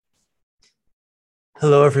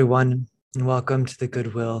Hello, everyone, and welcome to the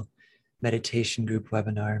Goodwill Meditation Group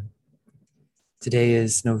webinar. Today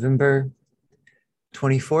is November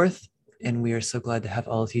 24th, and we are so glad to have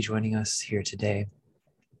all of you joining us here today.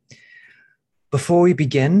 Before we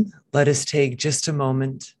begin, let us take just a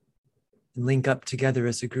moment and link up together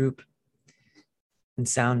as a group and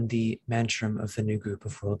sound the mantram of the new group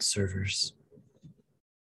of world servers.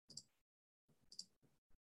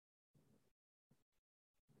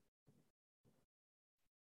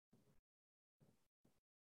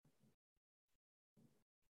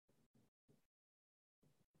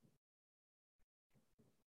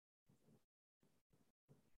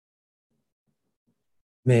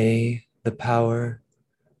 May the power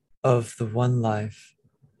of the one life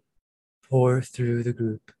pour through the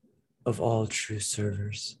group of all true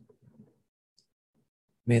servers.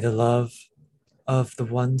 May the love of the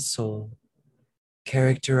one soul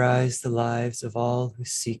characterize the lives of all who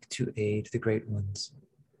seek to aid the great ones.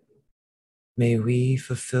 May we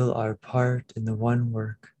fulfill our part in the one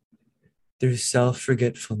work through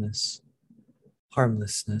self-forgetfulness,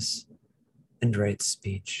 harmlessness, and right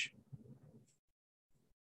speech.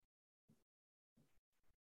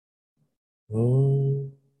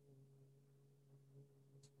 Oh.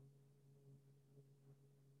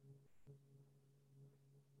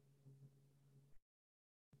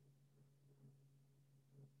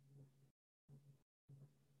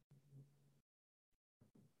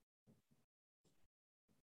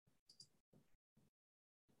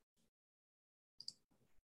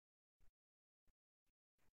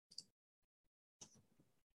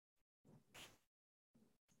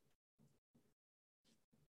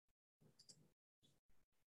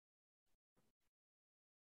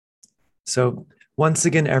 So once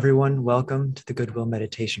again, everyone, welcome to the Goodwill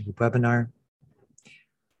Meditation Group webinar.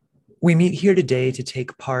 We meet here today to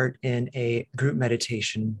take part in a group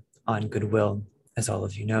meditation on goodwill, as all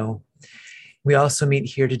of you know. We also meet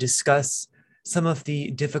here to discuss some of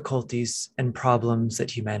the difficulties and problems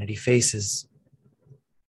that humanity faces.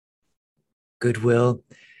 Goodwill,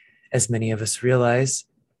 as many of us realize,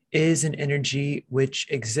 is an energy which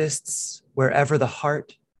exists wherever the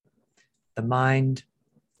heart, the mind,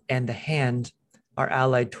 and the hand are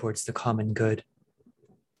allied towards the common good.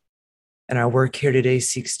 And our work here today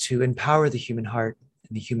seeks to empower the human heart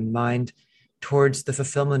and the human mind towards the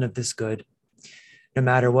fulfillment of this good, no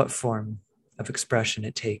matter what form of expression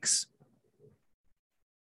it takes.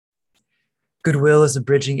 Goodwill is a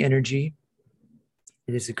bridging energy.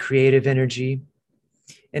 It is a creative energy,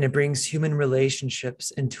 and it brings human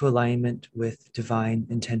relationships into alignment with divine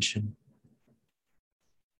intention.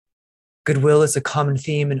 Goodwill is a common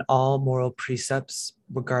theme in all moral precepts,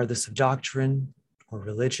 regardless of doctrine or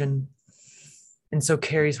religion, and so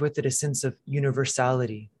carries with it a sense of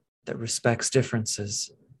universality that respects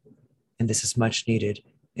differences. And this is much needed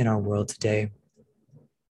in our world today.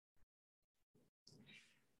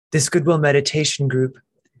 This Goodwill Meditation Group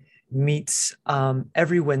meets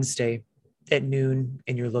every Wednesday at noon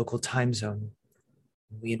in your local time zone.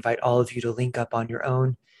 We invite all of you to link up on your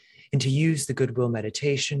own and to use the Goodwill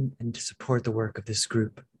Meditation and to support the work of this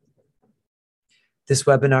group. This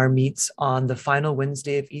webinar meets on the final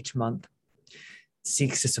Wednesday of each month,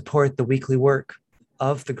 seeks to support the weekly work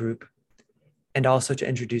of the group, and also to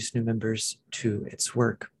introduce new members to its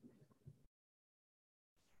work.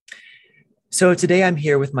 So today I'm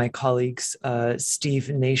here with my colleagues, Steve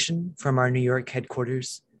Nation from our New York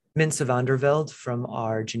headquarters, Mintze van der Velde from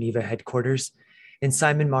our Geneva headquarters, and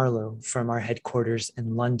Simon Marlowe from our headquarters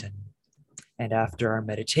in London. And after our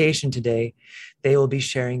meditation today, they will be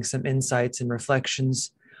sharing some insights and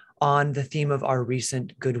reflections on the theme of our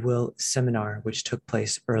recent Goodwill seminar, which took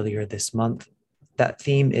place earlier this month. That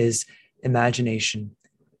theme is imagination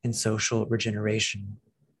and social regeneration.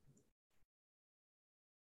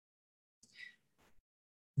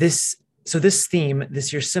 This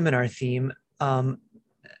year's seminar theme on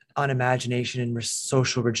imagination and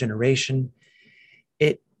social regeneration,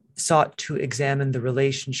 it sought to examine the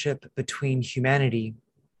relationship between humanity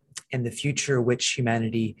and the future which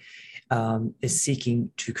humanity is seeking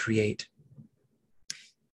to create.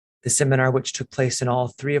 The seminar, which took place in all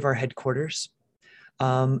three of our headquarters,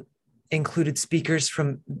 included speakers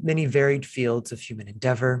from many varied fields of human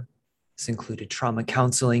endeavor. This included trauma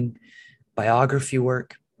counseling, biography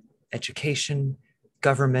work, education,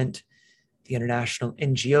 government, the international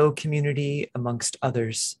NGO community, amongst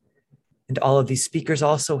others. And all of these speakers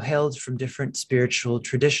also hailed from different spiritual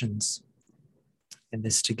traditions. And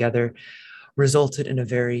this together resulted in a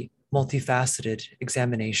very multifaceted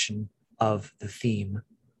examination of the theme.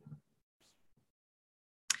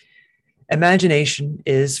 Imagination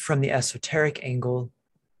is, from the esoteric angle,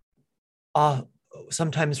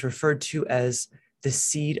 sometimes referred to as the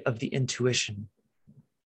seed of the intuition.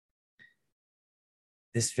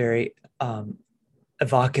 This very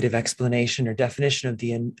evocative explanation or definition of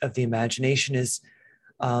the imagination is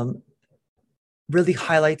really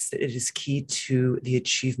highlights that it is key to the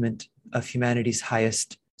achievement of humanity's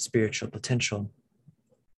highest spiritual potential.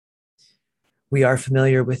 We are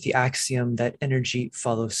familiar with the axiom that energy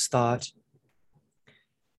follows thought.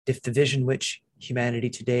 If the vision which humanity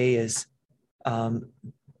today is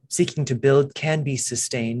seeking to build can be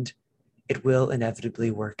sustained, it will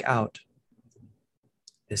inevitably work out.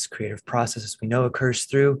 This creative process, as we know, occurs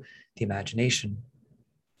through the imagination,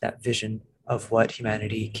 that vision of what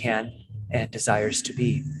humanity can and desires to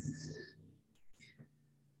be.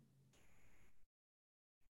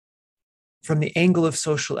 From the angle of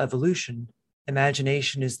social evolution,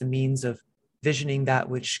 imagination is the means of visioning that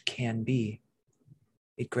which can be.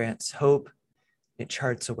 It grants hope, it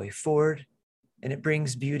charts a way forward, and it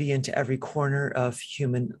brings beauty into every corner of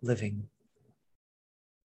human living.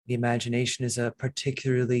 The imagination is a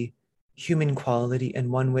particularly human quality and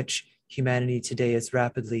one which humanity today is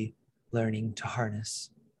rapidly learning to harness.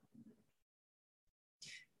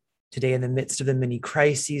 Today, in the midst of the many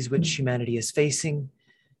crises which humanity is facing,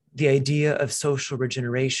 the idea of social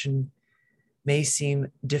regeneration may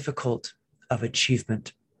seem difficult of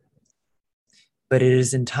achievement, but it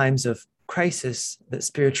is in times of crisis that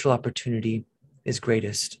spiritual opportunity is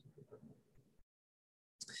greatest.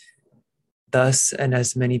 Thus, and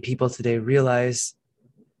as many people today realize,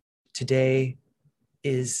 today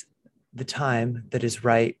is the time that is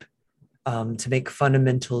ripe to make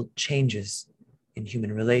fundamental changes in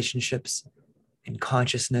human relationships, in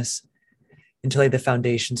consciousness, and to lay the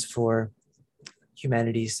foundations for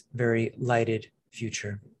humanity's very lighted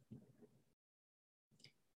future.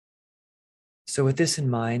 So with this in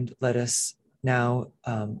mind, let us now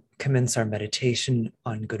commence our meditation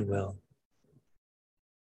on goodwill.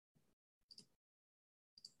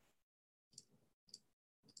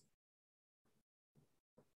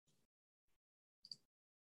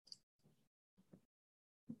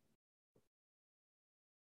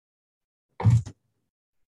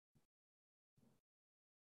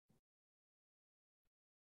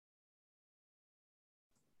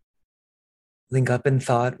 Link up in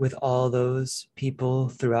thought with all those people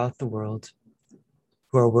throughout the world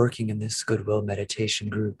who are working in this Goodwill meditation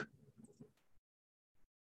group.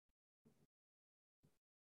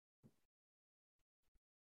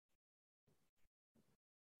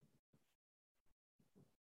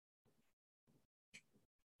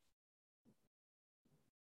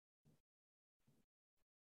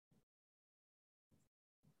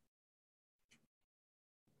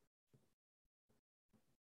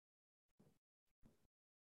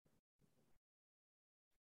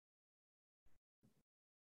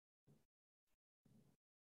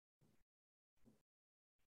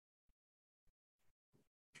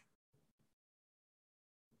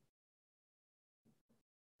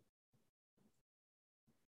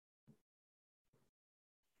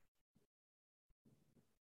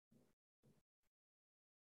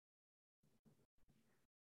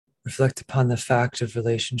 Reflect upon the fact of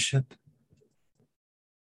relationship.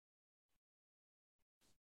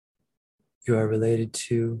 You are related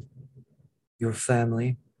to your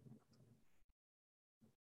family,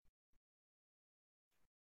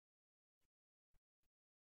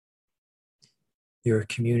 your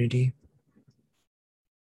community,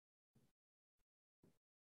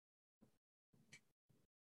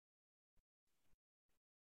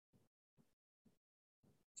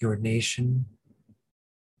 your nation,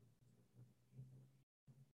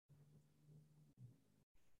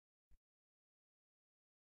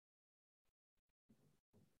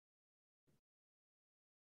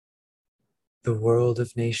 the world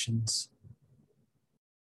of nations,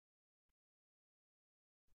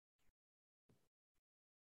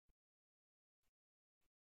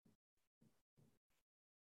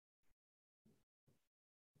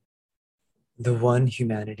 the one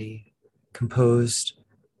humanity composed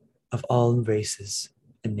of all races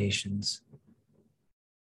and nations.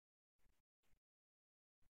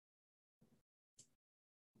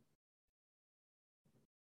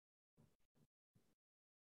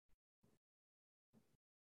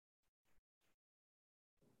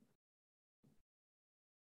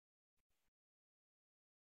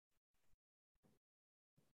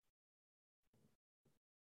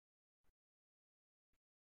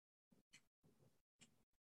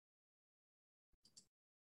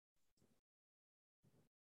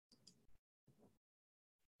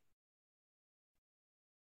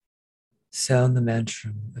 Sound the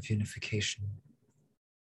mantra of unification.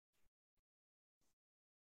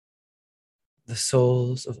 The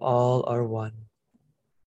souls of all are one,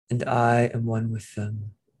 and I am one with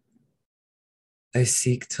them. I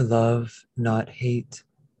seek to love, not hate.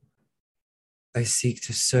 I seek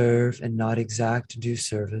to serve and not exact due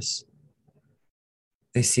service.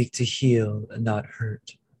 I seek to heal and not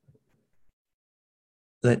hurt.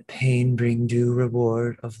 Let pain bring due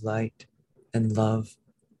reward of light and love.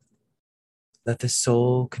 Let the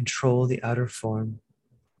soul control the outer form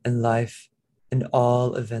and life and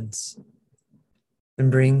all events, and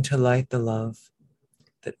bring to light the love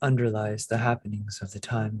that underlies the happenings of the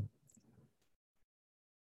time.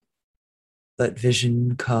 Let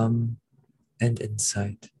vision come and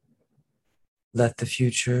insight. Let the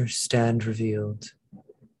future stand revealed.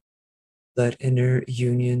 Let inner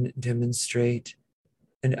union demonstrate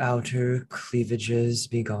and outer cleavages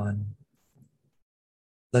be gone.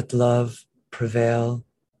 Let love prevail.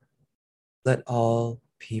 Let all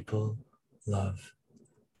people love.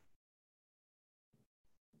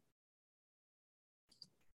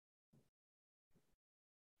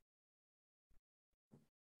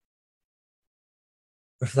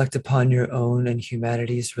 Reflect upon your own and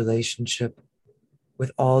humanity's relationship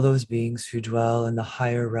with all those beings who dwell in the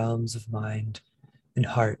higher realms of mind and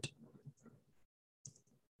heart.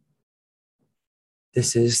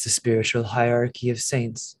 This is the spiritual hierarchy of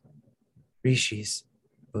saints, rishis,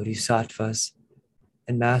 bodhisattvas,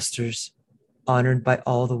 and masters honored by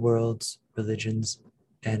all the world's religions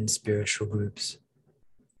and spiritual groups.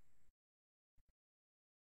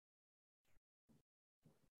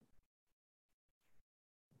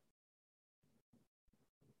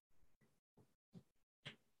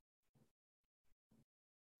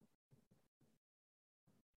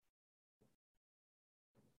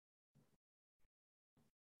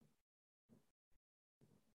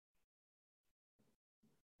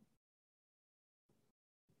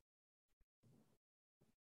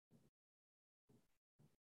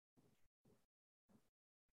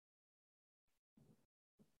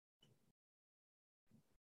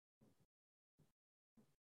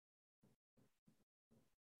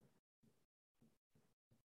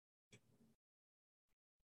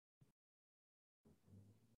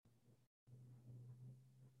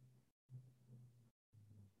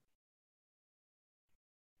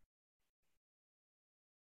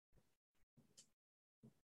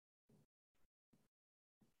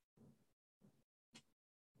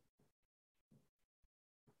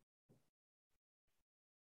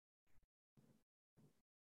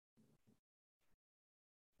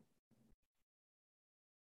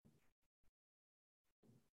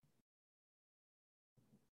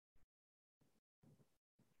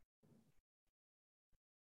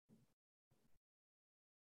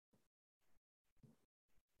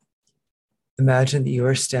 Imagine that you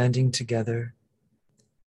are standing together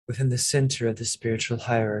within the center of the spiritual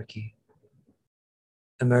hierarchy,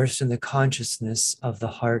 immersed in the consciousness of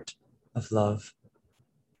the heart of love.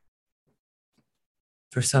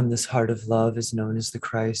 For some, this heart of love is known as the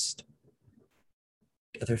Christ.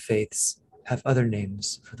 Other faiths have other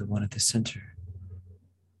names for the one at the center.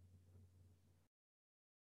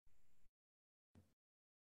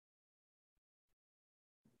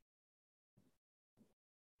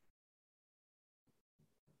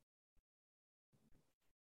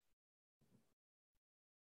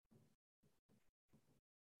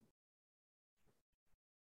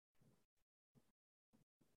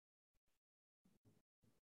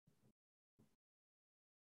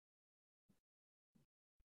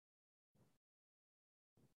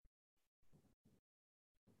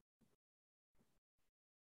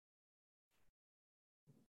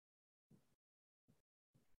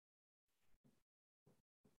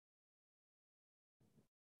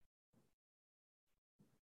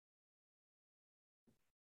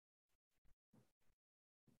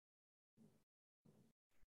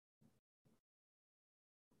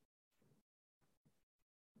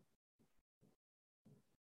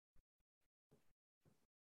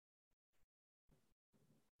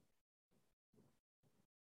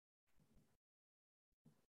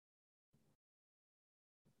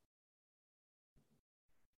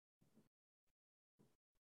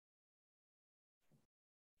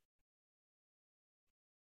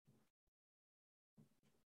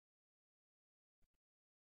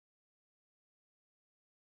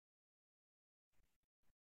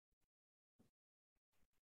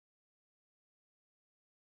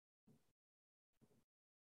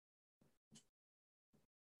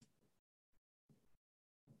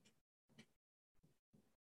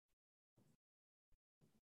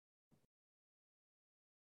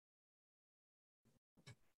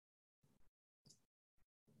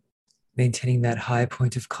 Maintaining that high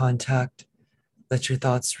point of contact, let your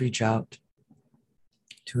thoughts reach out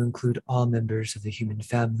to include all members of the human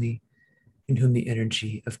family in whom the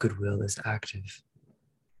energy of goodwill is active.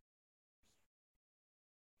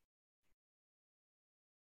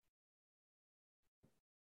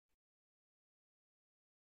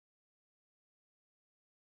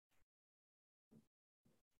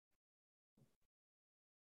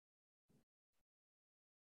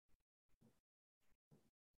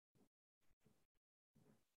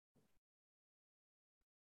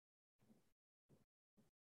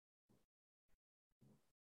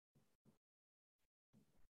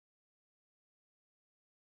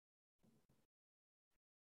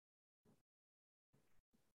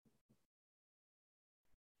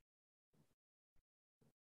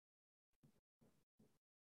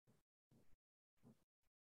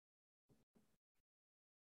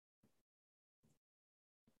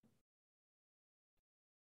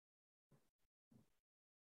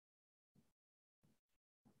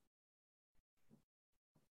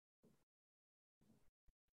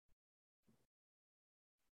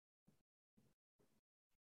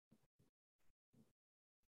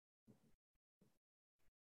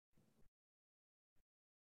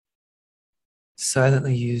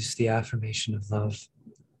 Silently use the affirmation of love.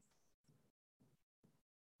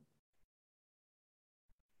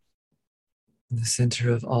 In the center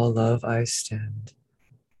of all love, I stand.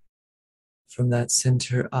 From that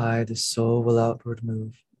center, I, the soul, will outward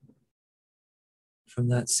move. From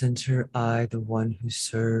that center, I, the one who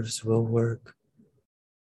serves, will work.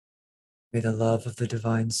 May the love of the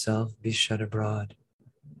divine self be shed abroad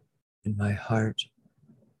in my heart,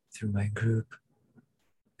 through my group,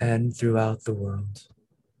 and throughout the world.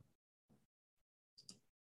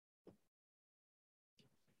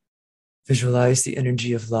 Visualize the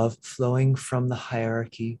energy of love flowing from the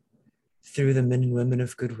hierarchy through the men and women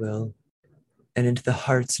of goodwill and into the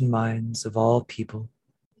hearts and minds of all people,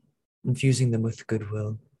 infusing them with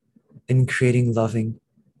goodwill and creating loving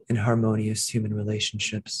and harmonious human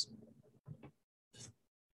relationships.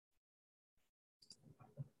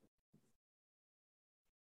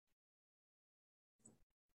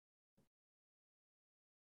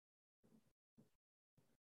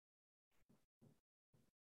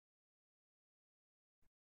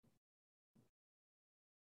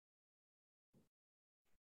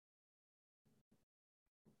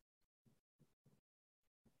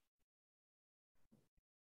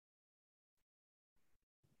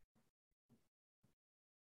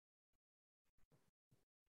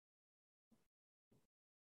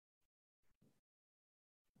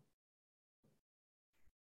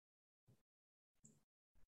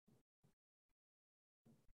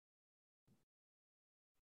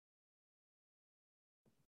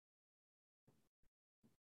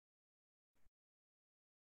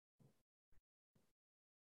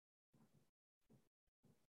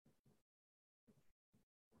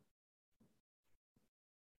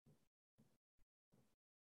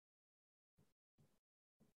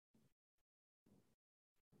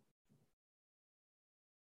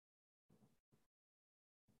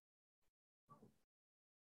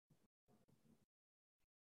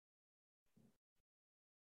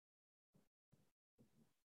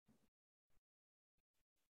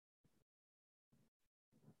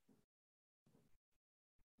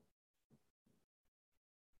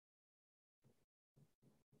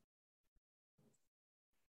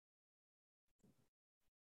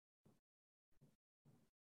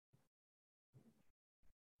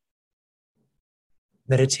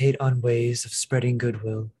 Meditate on ways of spreading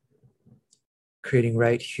goodwill, creating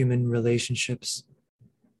right human relationships,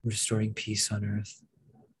 and restoring peace on earth.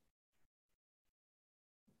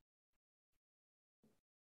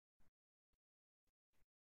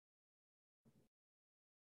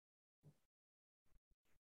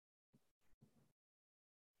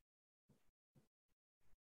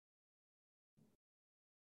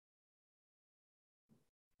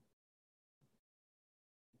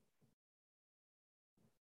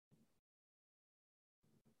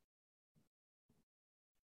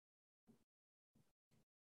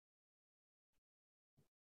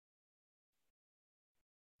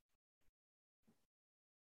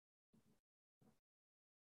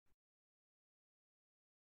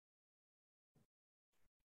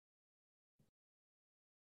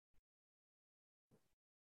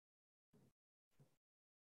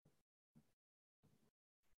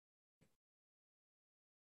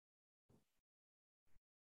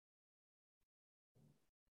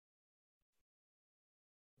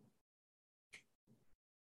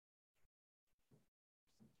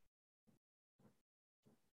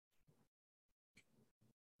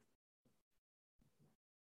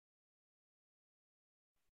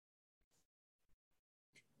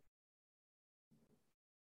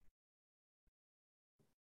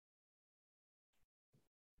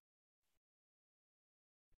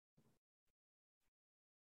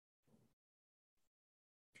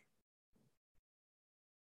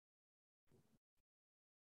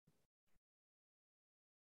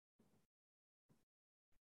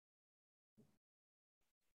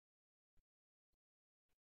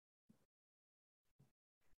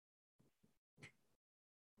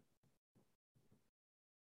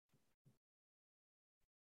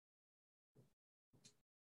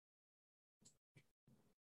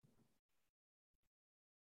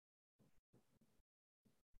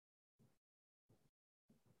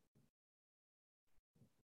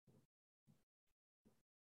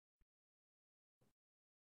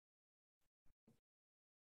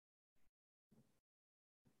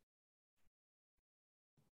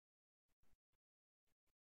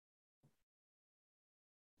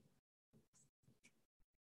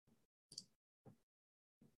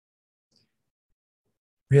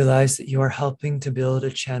 Realize that you are helping to build a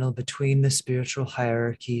channel between the spiritual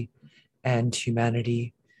hierarchy and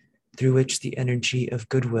humanity through which the energy of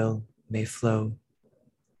goodwill may flow,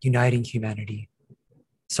 uniting humanity,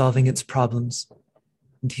 solving its problems,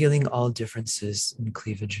 and healing all differences and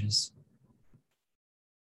cleavages.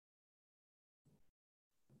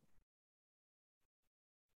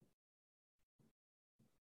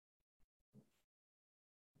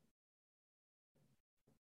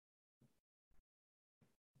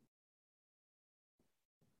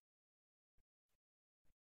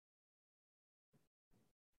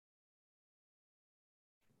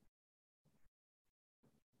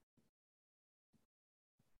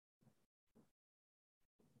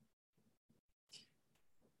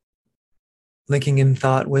 Linking in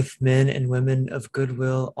thought with men and women of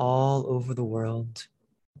goodwill all over the world,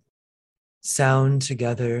 sound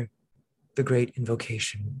together the great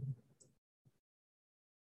invocation.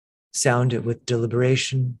 Sound it with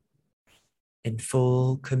deliberation and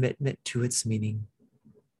full commitment to its meaning,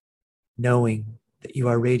 knowing that you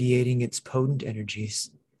are radiating its potent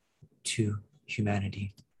energies to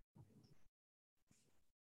humanity.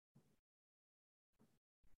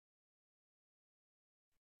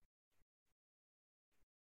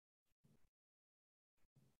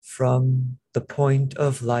 From the point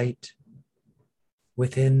of light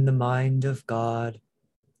within the mind of God,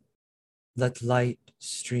 let light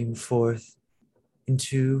stream forth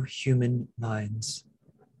into human minds.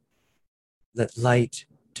 Let light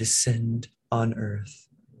descend on earth.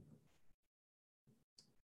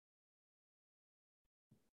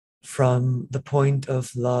 From the point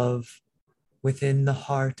of love within the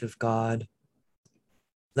heart of God,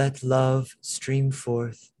 let love stream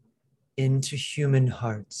forth into human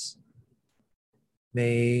hearts.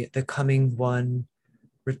 May the coming one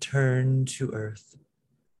return to earth.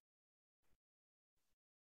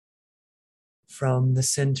 From the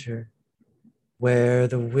center, where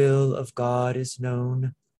the will of God is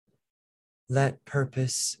known, let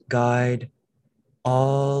purpose guide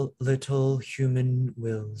all little human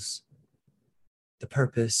wills, the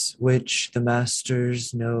purpose which the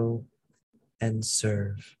masters know and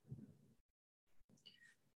serve.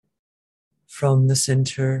 From the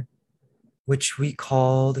center, which we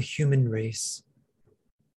call the human race,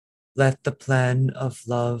 let the plan of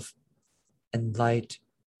love and light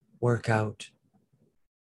work out,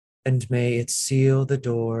 and may it seal the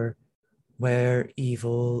door where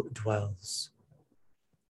evil dwells.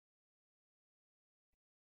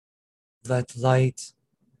 Let light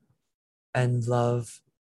and love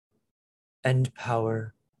and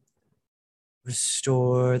power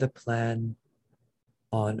restore the plan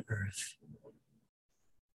on earth.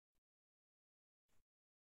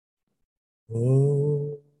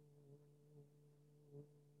 Oh.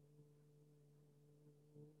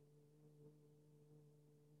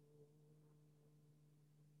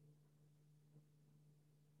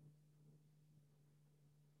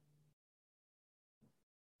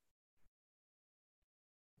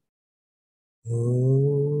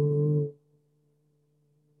 Oh.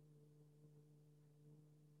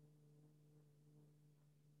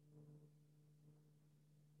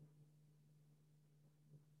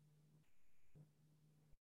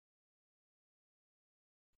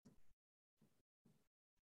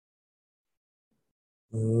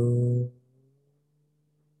 Oh.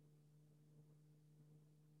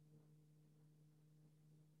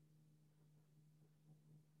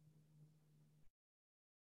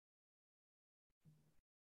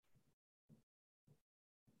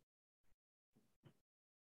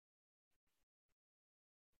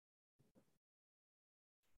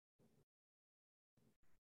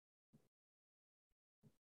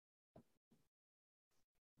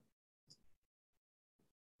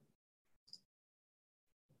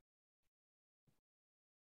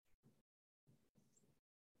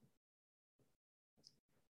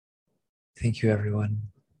 Thank you, everyone.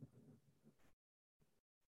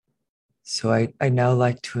 So I now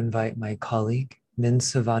like to invite my colleague,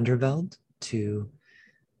 Minse Vanderveld, to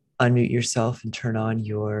unmute yourself and turn on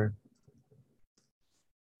your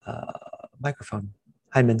microphone.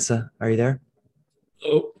 Hi, Minse. Are you there?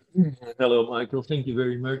 Oh, hello, Michael. Thank you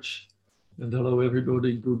very much. And hello,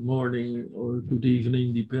 everybody. Good morning or good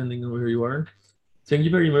evening, depending on where you are. Thank you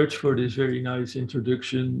very much for this very nice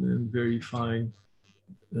introduction and very fine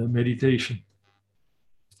meditation.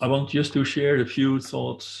 I want just to share a few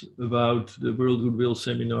thoughts about the World Goodwill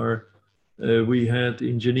seminar we had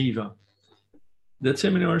in Geneva. That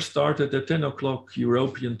seminar started at 10 o'clock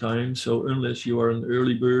European time, so unless you are an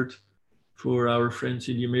early bird, for our friends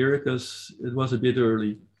in the Americas, it was a bit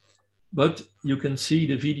early. But you can see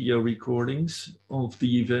the video recordings of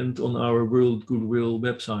the event on our World Goodwill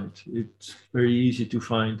website. It's very easy to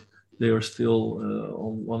find. They are still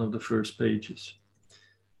on one of the first pages.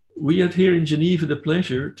 We had here in Geneva the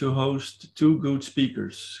pleasure to host two good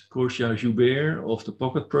speakers, Corsia Joubert of the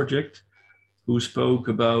Pocket Project, who spoke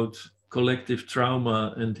about collective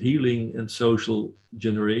trauma and healing and social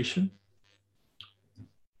generation,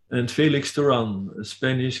 and Felix Toran, a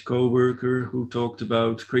Spanish co-worker who talked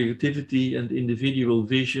about creativity and individual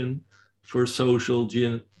vision for social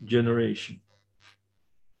generation.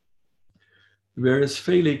 Whereas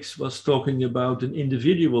Felix was talking about an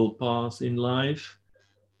individual path in life,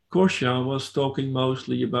 Corsia was talking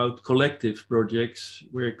mostly about collective projects,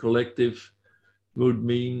 where collective would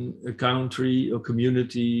mean a country, a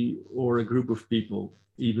community, or a group of people,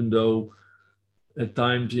 even though at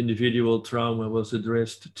times individual trauma was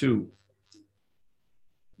addressed too.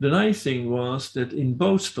 The nice thing was that in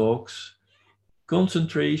both talks,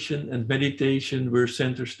 concentration and meditation were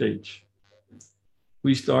center stage.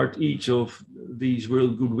 We start each of these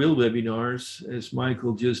World Goodwill webinars, as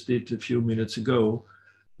Michael just did a few minutes ago,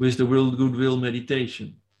 with the World Goodwill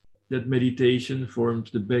meditation. That meditation formed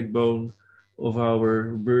the backbone of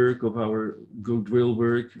our work, of our Goodwill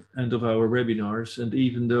work, and of our webinars. And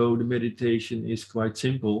even though the meditation is quite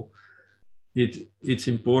simple, its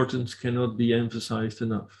importance cannot be emphasized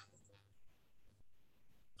enough.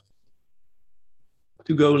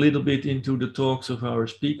 To go a little bit into the talks of our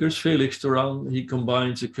speakers, Felix Toran, he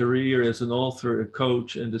combines a career as an author, a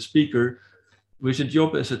coach, and a speaker with a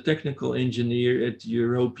job as a technical engineer at the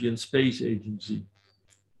European Space Agency.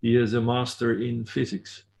 He has a master in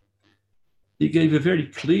physics. He gave a very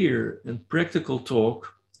clear and practical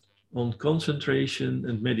talk on concentration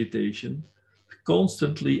and meditation,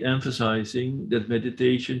 constantly emphasizing that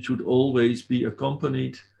meditation should always be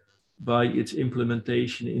accompanied by its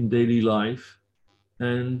implementation in daily life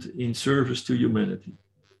and in service to humanity.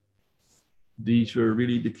 These were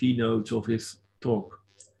really the keynotes of his talk.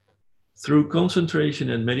 Through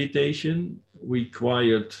concentration and meditation, we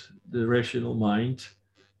quiet the rational mind,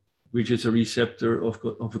 which is a receptor of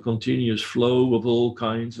a continuous flow of all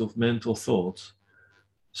kinds of mental thoughts,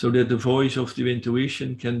 so that the voice of the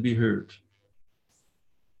intuition can be heard.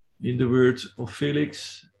 In the words of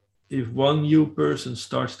Felix, if one new person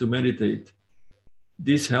starts to meditate,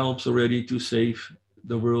 this helps already to save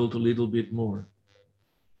the world a little bit more.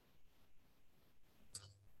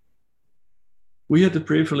 We had the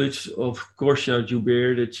privilege of Corsia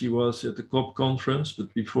Joubert that she was at the COP conference,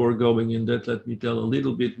 but before going in that, let me tell a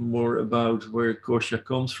little bit more about where Corsia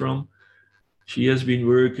comes from. She has been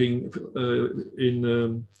working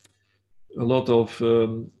in a lot of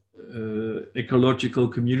ecological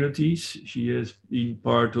communities. She has been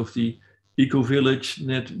part of the Eco-Village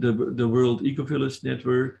the World Eco-Village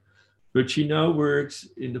Network, but she now works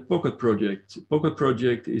in the Pocket Project. The Pocket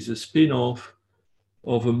Project is a spin-off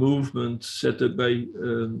of a movement set up by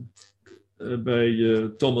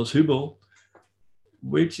Thomas Hübel,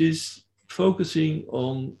 which is focusing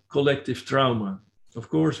on collective trauma. Of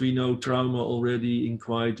course, we know trauma already in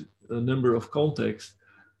quite a number of contexts,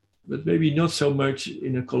 but maybe not so much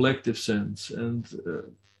in a collective sense. And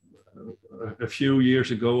a few years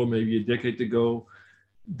ago, or maybe a decade ago,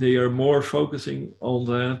 they are more focusing on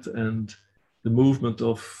that. And the movement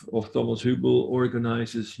of Thomas Hübel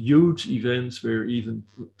organizes huge events where even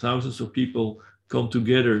thousands of people come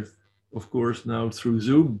together, of course, now through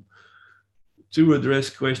Zoom, to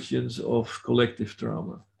address questions of collective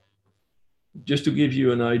trauma. Just to give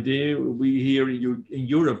you an idea, we here in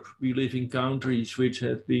Europe, we live in countries which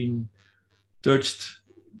have been touched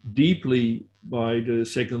deeply by the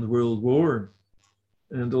Second World War.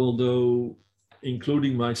 And although,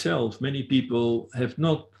 including myself, many people have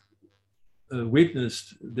not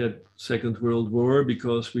witnessed that Second World War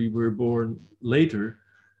because we were born later,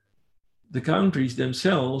 the countries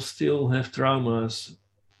themselves still have traumas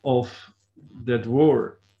of that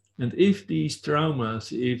war. And if these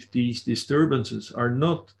traumas, if these disturbances are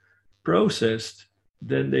not processed,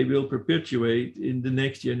 then they will perpetuate in the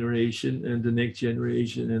next generation and the next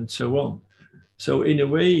generation and so on. So in a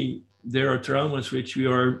way, there are traumas which we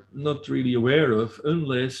are not really aware of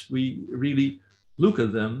unless we really look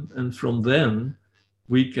at them, and from then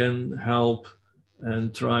we can help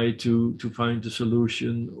and try to find a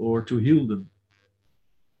solution or to heal them.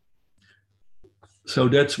 So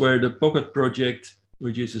that's where the Pocket Project,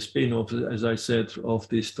 which is a spin-off, as I said, of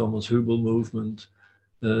this Thomas Hübel movement,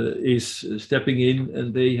 is stepping in,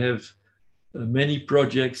 and they have many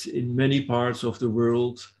projects in many parts of the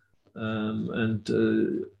world.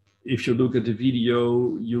 If you look at the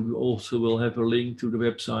video, you also will have a link to the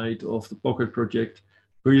website of the Pocket Project,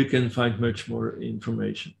 where you can find much more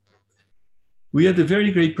information. We had the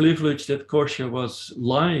very great privilege that Korsha was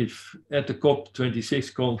live at the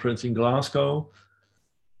COP26 conference in Glasgow.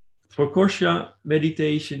 For Korsha,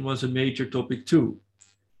 meditation was a major topic too.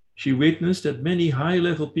 She witnessed that many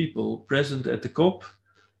high-level people present at the COP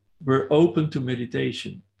were open to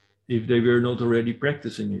meditation, if they were not already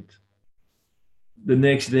practicing it. The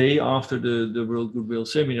next day after the World Goodwill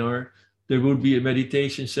seminar, there would be a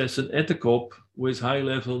meditation session at the COP with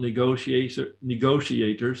high-level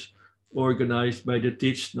negotiators organized by the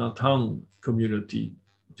Thich Nhat Hanh community,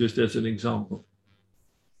 just as an example.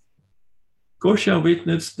 Korsha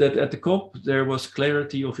witnessed that at the COP there was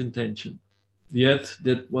clarity of intention, yet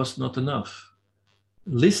that was not enough.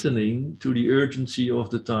 Listening to the urgency of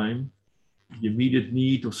the time, the immediate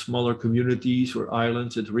need of smaller communities or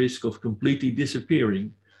islands at risk of completely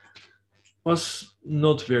disappearing, was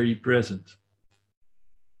not very present.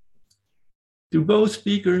 To both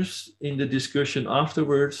speakers in the discussion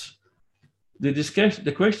afterwards,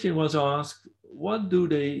 the question was asked, what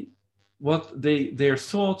their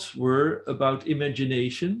thoughts were about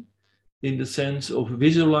imagination in the sense of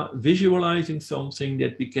visualizing something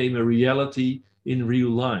that became a reality in real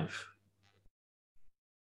life.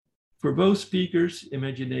 For both speakers,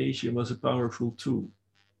 imagination was a powerful tool.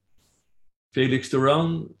 Felix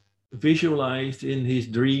Duran visualized in his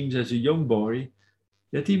dreams as a young boy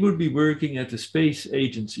that he would be working at a space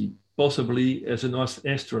agency, possibly as an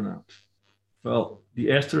astronaut. Well,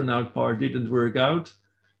 the astronaut part didn't work out,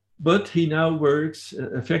 but he now works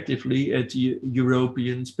effectively at the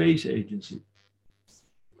European Space Agency.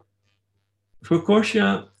 For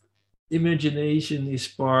Korsha, imagination is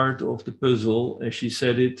part of the puzzle, as she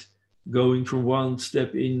said it, going from one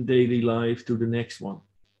step in daily life to the next one.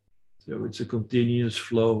 So it's a continuous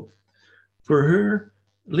flow. For her,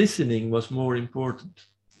 listening was more important.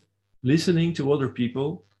 Listening to other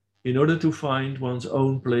people in order to find one's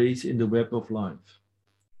own place in the web of life.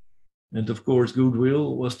 And of course,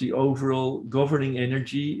 Goodwill was the overall governing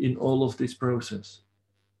energy in all of this process.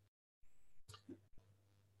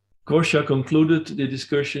 Korsha concluded the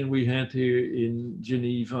discussion we had here in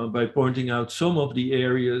Geneva by pointing out some of the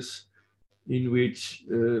areas in which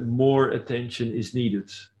more attention is needed.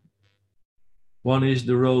 One is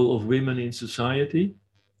the role of women in society.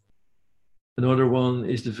 Another one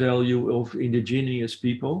is the value of indigenous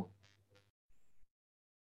people.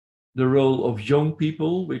 The role of young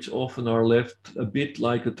people, which often are left a bit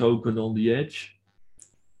like a token on the edge.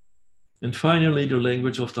 And finally, the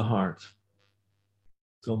language of the heart.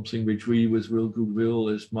 Something which we with Real Goodwill,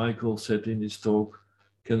 as Michael said in his talk,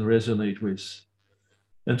 can resonate with.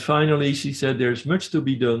 And finally, she said there's much to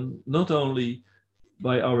be done, not only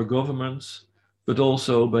by our governments, but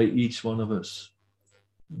also by each one of us.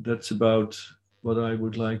 That's about what I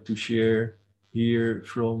would like to share here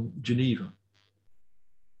from Geneva.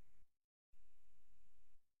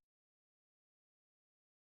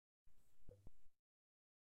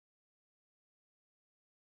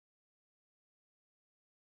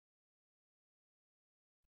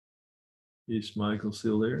 Is Michael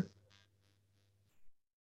still there?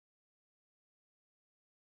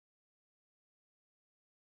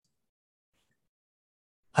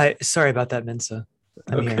 Hi, sorry about that, Mensa.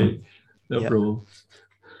 I'm okay, here. No problem.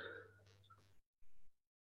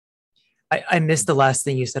 I missed the last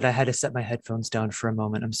thing you said. I had to set my headphones down for a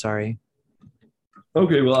moment. I'm sorry.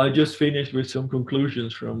 Okay, well, I just finished with some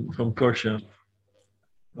conclusions from Korsha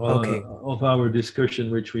of our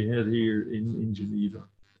discussion, which we had here in Geneva.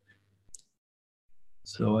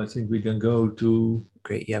 So I think we can go to...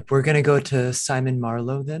 Great, yep. We're going to go to Simon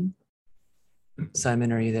Marlowe then.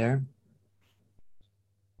 Simon, are you there?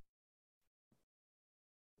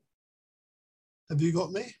 Have you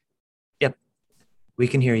got me? Yep, we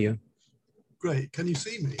can hear you. Great. Can you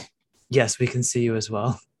see me? Yes, we can see you as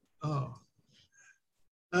well. Oh.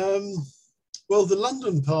 Well, the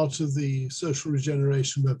London part of the Social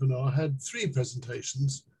Regeneration webinar had 3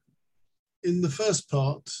 presentations. In the first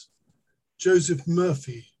part, Joseph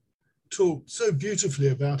Murphy talked so beautifully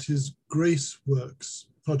about his Grace Works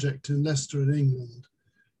project in Leicester in England.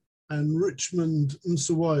 And Richmond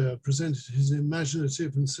Msawaya presented his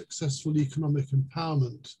imaginative and successful economic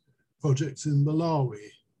empowerment projects in Malawi.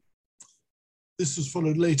 This was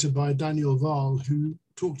followed later by Daniel Wahl, who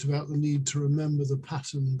talked about the need to remember the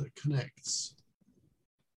pattern that connects.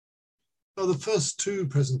 Now, the first 2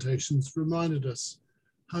 presentations reminded us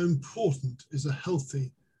how important is a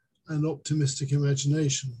healthy and optimistic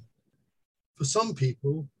imagination. For some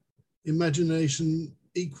people, imagination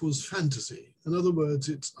equals fantasy. In other words,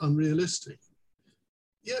 it's unrealistic.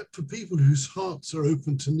 Yet for people whose hearts are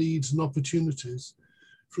open to needs and opportunities,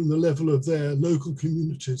 from the level of their local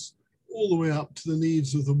communities all the way up to the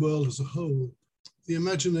needs of the world as a whole, the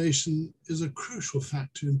imagination is a crucial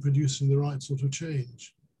factor in producing the right sort of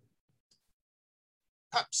change.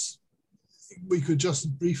 Perhaps we could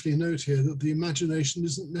just briefly note here that the imagination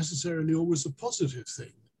isn't necessarily always a positive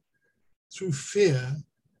thing. Through fear,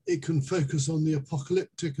 it can focus on the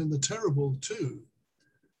apocalyptic and the terrible too.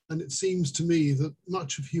 And it seems to me that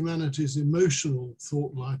much of humanity's emotional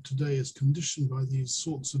thought life today is conditioned by these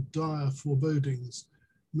sorts of dire forebodings,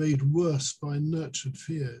 made worse by nurtured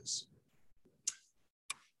fears.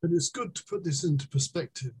 But it's good to put this into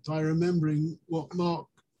perspective by remembering what Mark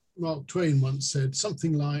Twain once said,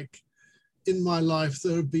 something like, "In my life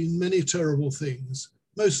there have been many terrible things,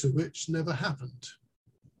 most of which never happened."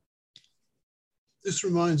 This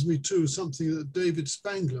reminds me too of something that David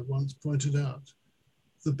Spangler once pointed out.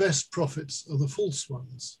 The best prophets are the false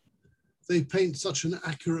ones. They paint such an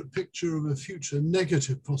accurate picture of a future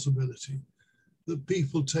negative possibility that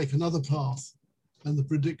people take another path and the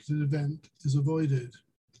predicted event is avoided.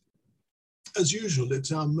 As usual,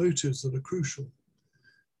 it's our motives that are crucial.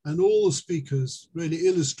 And all the speakers really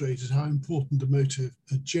illustrated how important a motive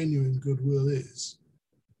a genuine goodwill is.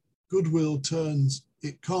 Goodwill turns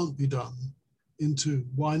 "it can't be done" into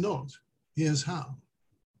 "why not? Here's how."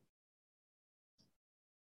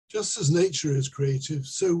 Just as nature is creative,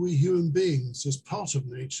 so we human beings, as part of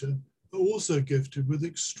nature, are also gifted with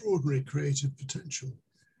extraordinary creative potential.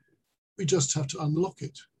 We just have to unlock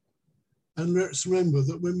it. And let's remember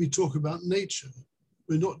that when we talk about nature,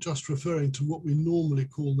 we're not just referring to what we normally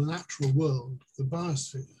call the natural world, the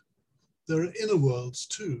biosphere. There are inner worlds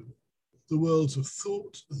too, the worlds of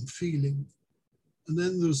thought and feeling. And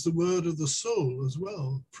then there's the word of the soul as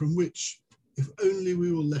well, from which, if only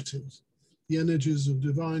we will let it, the energies of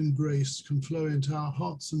divine grace can flow into our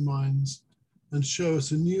hearts and minds and show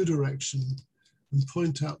us a new direction and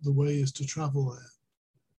point out the ways to travel there.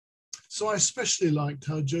 So I especially liked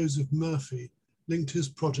how Joseph Murphy linked his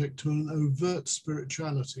project to an overt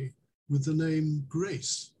spirituality with the name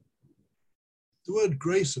grace. The word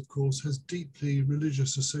grace, of course, has deeply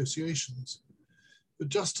religious associations, but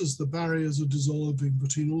just as the barriers are dissolving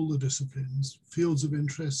between all the disciplines, fields of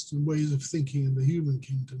interest and ways of thinking in the human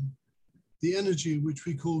kingdom, the energy which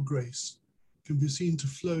we call grace can be seen to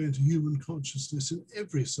flow into human consciousness in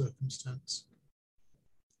every circumstance.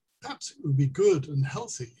 Perhaps it would be good and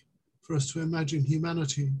healthy for us to imagine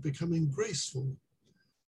humanity becoming graceful.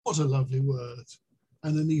 What a lovely word,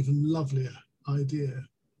 and an even lovelier idea.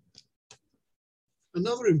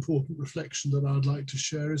 Another important reflection that I'd like to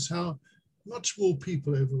share is how much more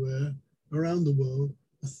people everywhere around the world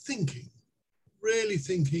are thinking, really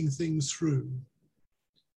thinking things through.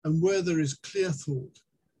 And where there is clear thought,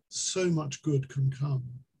 so much good can come.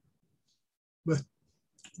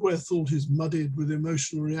 Where thought is muddied with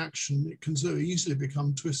emotional reaction, it can so easily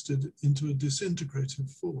become twisted into a disintegrative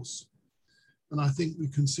force. And I think we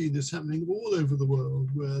can see this happening all over the world,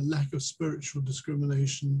 where lack of spiritual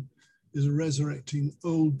discrimination is resurrecting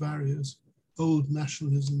old barriers, old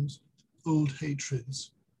nationalisms, old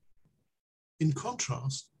hatreds. In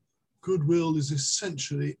contrast, goodwill is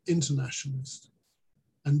essentially internationalist.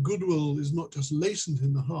 And goodwill is not just latent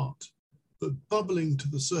in the heart, but bubbling to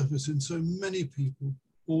the surface in so many people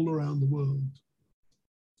all around the world.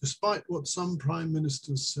 Despite what some prime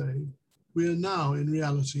ministers say, we are now in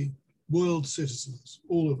reality world citizens,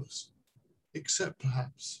 all of us, except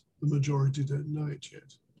perhaps the majority don't know it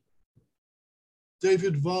yet.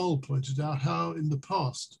 David Vahl pointed out how in the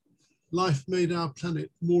past, life made our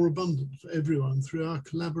planet more abundant for everyone through our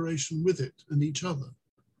collaboration with it and each other,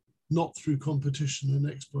 not through competition and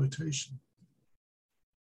exploitation.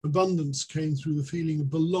 Abundance came through the feeling of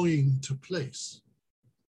belonging to place.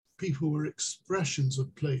 People were expressions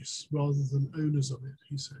of place rather than owners of it,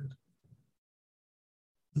 he said.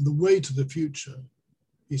 And the way to the future,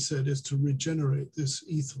 he said, is to regenerate this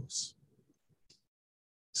ethos.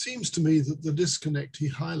 It seems to me that the disconnect he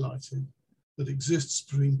highlighted that exists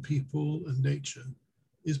between people and nature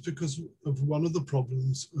is because of one of the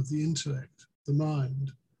problems of the intellect, the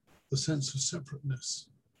mind, the sense of separateness.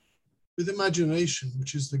 With imagination,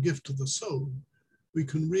 which is the gift of the soul, we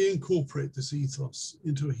can reincorporate this ethos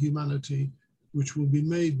into a humanity which will be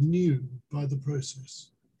made new by the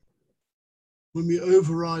process. When we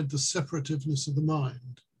override the separativeness of the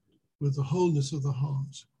mind with the wholeness of the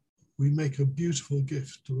heart, we make a beautiful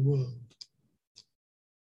gift to the world.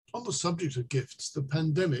 On the subject of gifts, the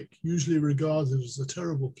pandemic, usually regarded as a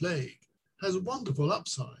terrible plague, has wonderful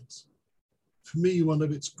upsides. For me, one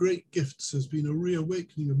of its great gifts has been a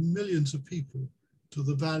reawakening of millions of people to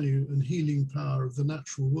the value and healing power of the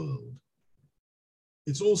natural world.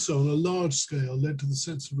 It's also on a large scale led to the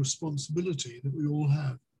sense of responsibility that we all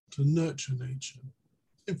have to nurture nature.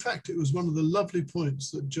 In fact, it was one of the lovely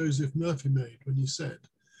points that Joseph Murphy made when he said,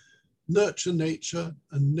 "Nurture nature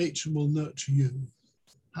and nature will nurture you."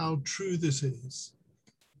 How true this is.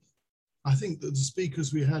 I think that the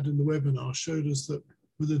speakers we had in the webinar showed us that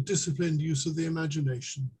with a disciplined use of the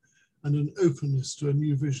imagination and an openness to a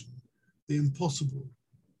new vision, the impossible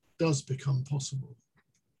does become possible.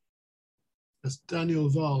 As Daniel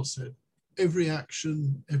Val said, every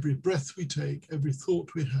action, every breath we take, every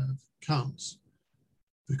thought we have counts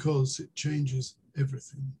because it changes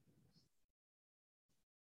everything.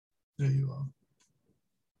 There you are.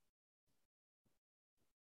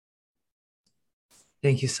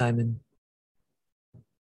 Thank you, Simon.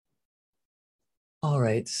 All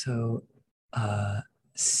right, so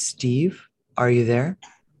Steve, are you there?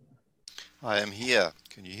 I am here.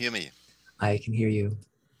 Can you hear me? I can hear you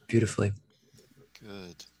beautifully.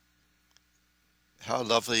 Good. How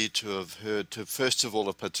lovely to have heard, to first of all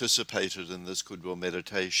have participated in this Goodwill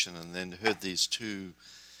meditation and then heard these two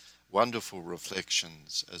wonderful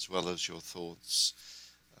reflections as well as your thoughts,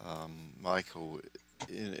 Michael.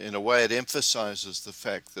 In a way, it emphasizes the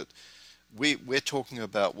fact that we're talking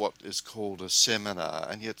about what is called a seminar,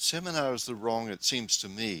 and yet seminar is it seems to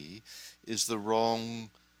me, is the wrong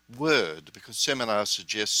word, because seminar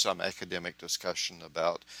suggests some academic discussion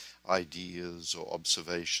about ideas or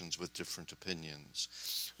observations with different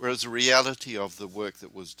opinions. Whereas the reality of the work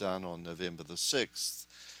that was done on November the 6th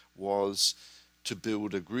was to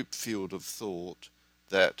build a group field of thought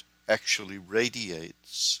that actually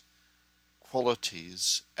radiates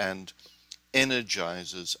qualities and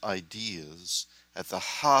energizes ideas at the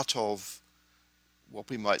heart of what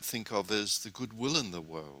we might think of as the goodwill in the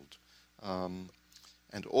world.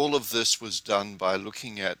 And all of this was done by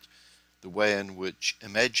looking at the way in which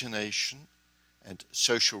imagination and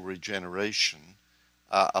social regeneration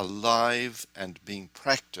are alive and being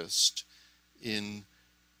practiced in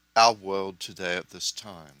our world today at this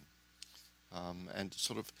time. And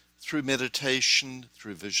sort of through meditation,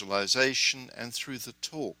 through visualization, and through the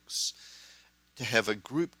talks, to have a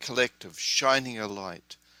group collective shining a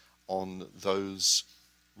light on those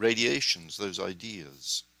radiations, those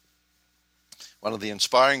ideas. One of the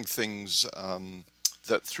inspiring things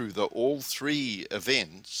that through all three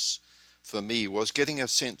events for me was getting a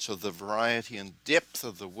sense of the variety and depth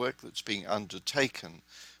of the work that's being undertaken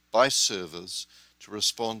by servers to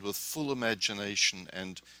respond with full imagination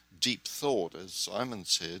and deep thought, as Simon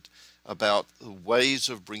said, about the ways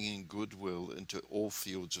of bringing goodwill into all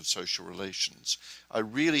fields of social relations. I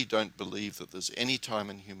really don't believe that there's any time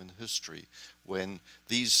in human history when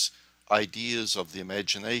these ideas of the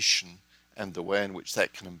imagination and the way in which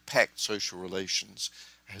that can impact social relations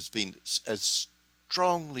has been as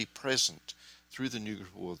strongly present through the New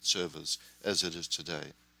World servers as it is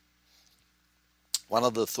today. One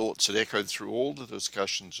of the thoughts that echoed through all the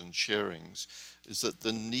discussions and sharings is that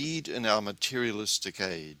the need in our materialistic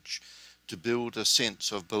age to build a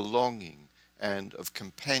sense of belonging and of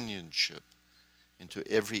companionship into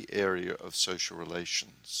every area of social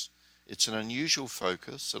relations. It's an unusual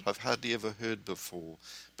focus that I've hardly ever heard before,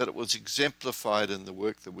 but it was exemplified in the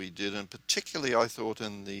work that we did, and particularly I thought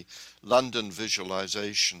in the London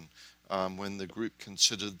visualization when the group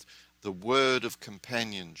considered the word of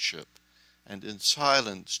companionship, and in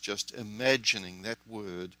silence just imagining that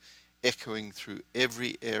word echoing through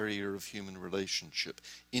every area of human relationship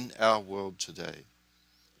in our world today,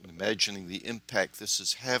 and imagining the impact this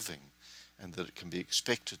is having and that it can be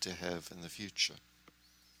expected to have in the future.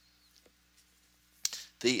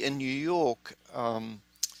 In New York,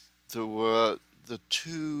 there were the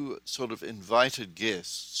two sort of invited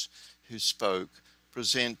guests who spoke,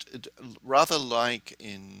 presented, rather like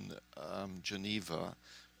in Geneva,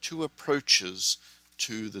 two approaches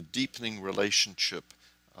to the deepening relationship,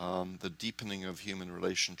 the deepening of human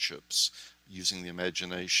relationships using the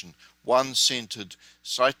imagination. One centered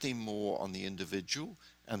slightly more on the individual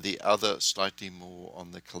and the other slightly more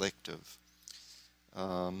on the collective.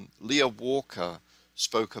 Leah Walker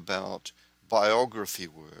spoke about biography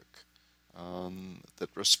work that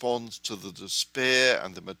responds to the despair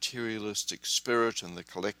and the materialistic spirit in the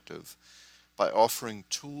collective by offering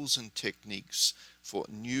tools and techniques for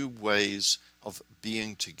new ways of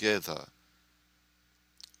being together.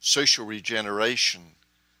 Social regeneration,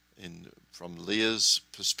 from Leah's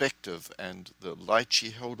perspective, and the light she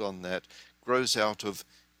held on that, grows out of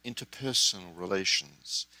interpersonal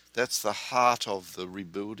relations. That's the heart of the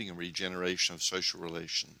rebuilding and regeneration of social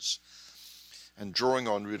relations. And drawing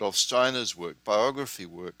on Rudolf Steiner's work, biography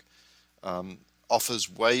work offers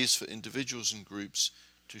ways for individuals and groups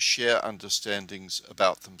to share understandings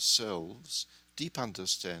about themselves, deep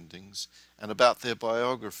understandings, and about their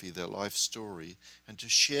biography, their life story, and to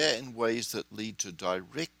share in ways that lead to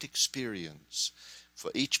direct experience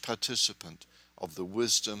for each participant of the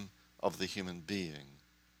wisdom of the human being.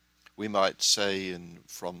 We might say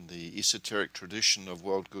from the esoteric tradition of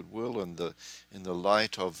World Goodwill and in the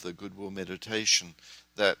light of the Goodwill meditation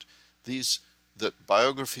that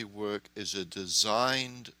biography work is a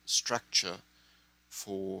designed structure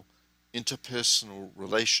for interpersonal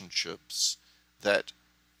relationships that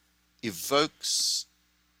evokes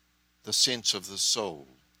the sense of the soul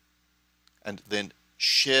and then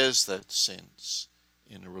shares that sense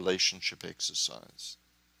in a relationship exercise.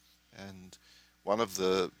 And one of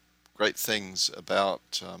the great things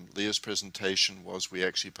about Leah's presentation was we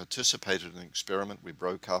actually participated in an experiment. We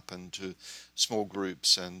broke up into small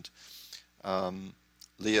groups, and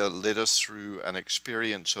Leah led us through an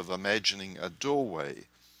experience of imagining a doorway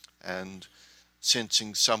and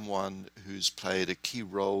sensing someone who's played a key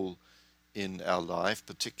role in our life,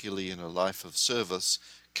 particularly in a life of service,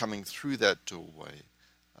 coming through that doorway,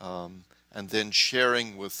 and then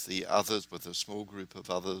sharing with the others, with a small group of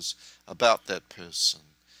others, about that person,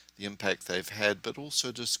 the impact they've had, but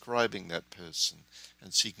also describing that person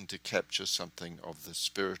and seeking to capture something of the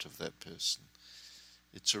spirit of that person.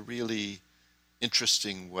 It's a really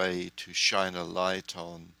interesting way to shine a light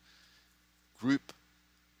on group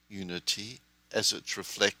unity as it's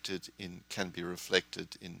can be reflected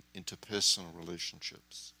in interpersonal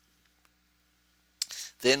relationships.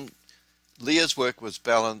 Then Leah's work was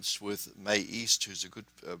balanced with May East, who's a good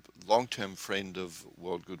long-term friend of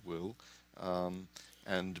World Goodwill,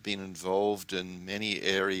 and been involved in many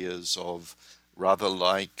areas of rather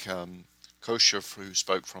like Kosher, who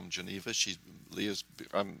spoke from Geneva.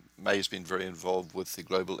 May's been very involved with the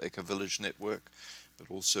Global Eco-Village Network, but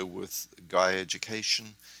also with Gaia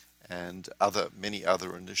Education and many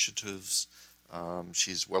other initiatives.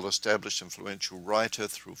 She's well-established, influential writer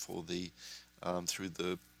through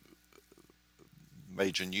the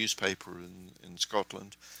major newspaper in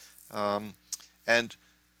Scotland, and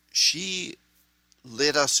she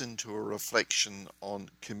led us into a reflection on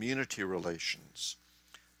community relations,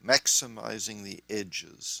 maximizing the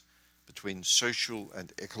edges between social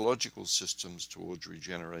and ecological systems towards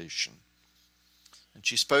regeneration. And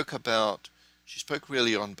she spoke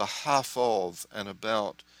really on behalf of and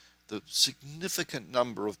about the significant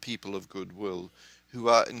number of people of Goodwill who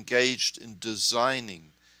are engaged in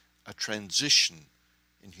designing a transition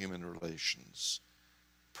in human relations,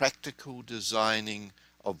 practical designing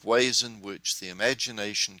of ways in which the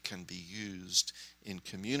imagination can be used in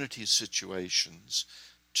community situations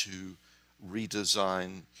to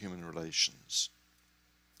redesign human relations.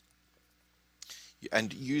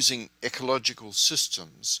 And using ecological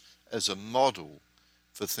systems as a model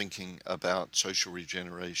for thinking about social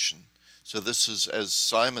regeneration. So this is, as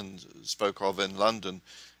Simon spoke of in London,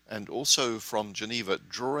 and also from Geneva,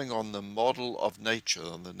 drawing on the model of nature,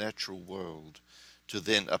 on the natural world, to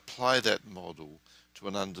then apply that model to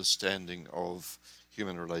an understanding of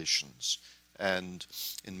human relations. And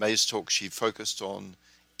in May's talk, she focused on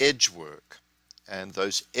edge work and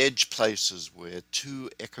those edge places where two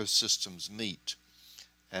ecosystems meet,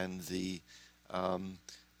 and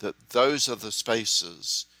that those are the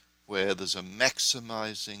spaces where there's a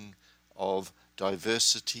maximizing of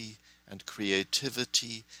diversity and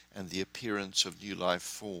creativity and the appearance of new life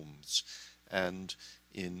forms. And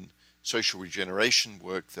in social regeneration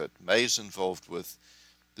work that May's involved with,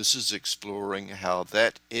 this is exploring how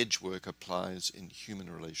that edge work applies in human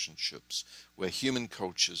relationships, where human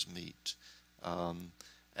cultures meet,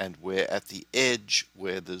 and where at the edge,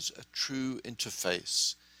 where there's a true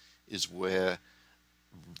interface, is where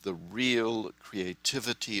the real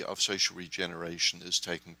creativity of social regeneration is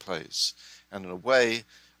taking place. And in a way,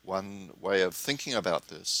 one way of thinking about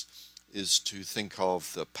this is to think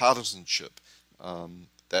of the partisanship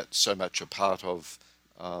that's so much a part of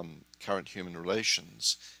current human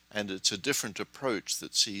relations. And it's a different approach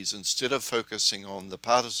that sees, instead of focusing on the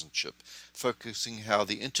partisanship, focusing how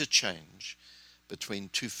the interchange between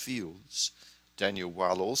two fields. Daniel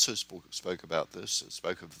Weil also spoke about this,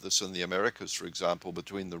 spoke of this in the Americas, for example,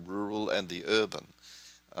 between the rural and the urban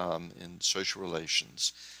in social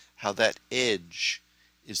relations, how that edge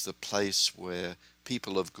is the place where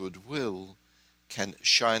people of goodwill can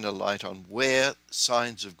shine a light on where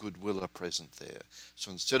signs of goodwill are present there.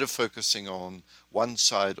 So instead of focusing on one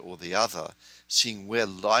side or the other, seeing where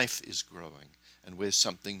life is growing and where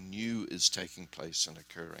something new is taking place and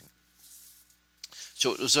occurring.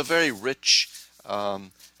 So it was a very rich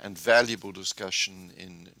and valuable discussion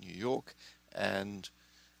in New York, and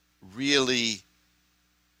really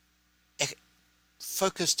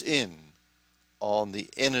focused in on the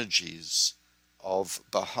energies of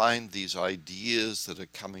behind these ideas that are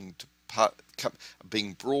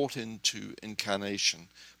being brought into incarnation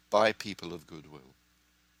by people of goodwill.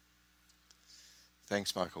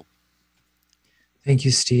 Thanks, Michael. Thank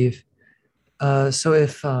you, Steve. So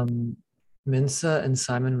if Minsa and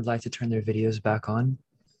Simon would like to turn their videos back on.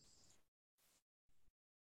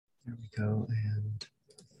 There we go.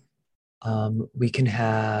 And we can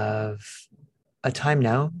have a time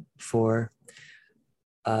now for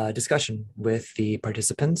discussion with the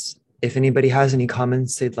participants. If anybody has any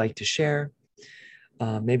comments they'd like to share,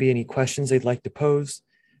 maybe any questions they'd like to pose,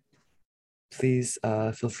 please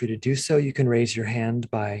feel free to do so. You can raise your hand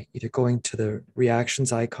by either going to the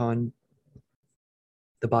reactions icon,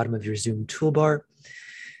 the bottom of your Zoom toolbar,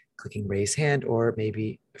 clicking raise hand, or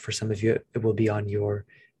maybe for some of you, it will be on your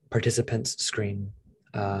participants screen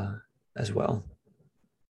as well.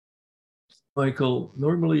 Michael,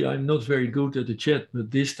 normally I'm not very good at the chat,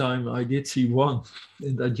 but this time I did see one,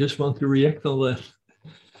 and I just want to react on that.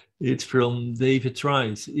 It's from David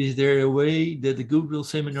Trice. Is there a way that the Goodwill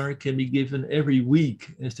seminar can be given every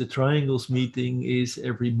week, as the Triangles meeting is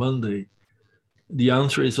every Monday? The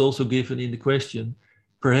answer is also given in the question.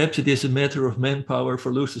 Perhaps it is a matter of manpower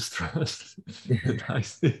for Lucis Trust. And I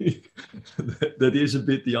think that is a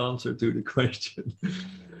bit the answer to the question.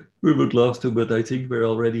 We would love to, but I think we're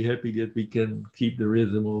already happy that we can keep the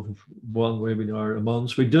rhythm of one webinar a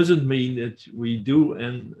month, which doesn't mean that we do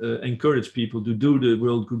encourage people to do the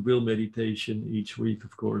World Goodwill meditation each week,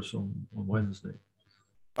 of course, on Wednesday.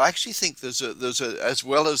 I actually think there's a as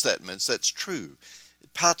well as that means that's true.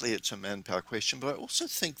 Partly it's a manpower question, but I also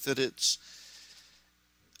think that it's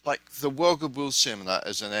like the World Goodwill Seminar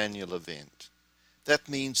is an annual event. That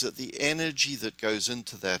means that the energy that goes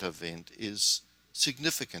into that event is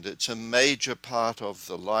significant. It's a major part of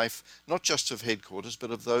the life, not just of headquarters,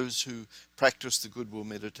 but of those who practice the Goodwill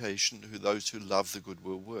meditation, those who love the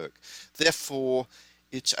Goodwill work. Therefore,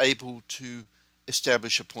 it's able to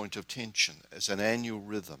establish a point of tension as an annual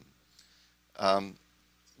rhythm,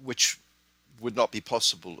 which would not be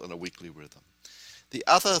possible in a weekly rhythm. The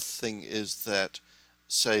other thing is that,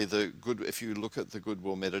 say, if you look at the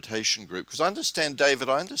Goodwill meditation group, because I understand, David,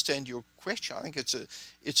 I understand your question. I think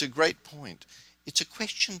it's a great point. It's a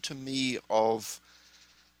question to me of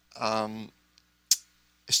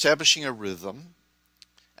establishing a rhythm,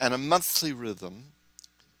 and a monthly rhythm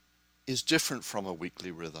is different from a weekly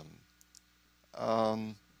rhythm,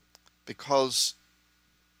 because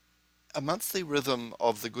a monthly rhythm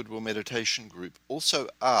of the Goodwill meditation group also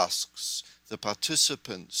asks the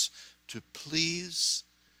participants to please,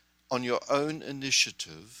 on your own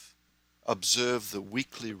initiative, observe the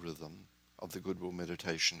weekly rhythm of the Goodwill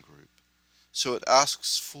meditation group. So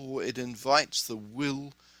it invites the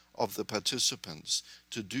will of the participants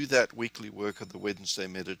to do that weekly work of the Wednesday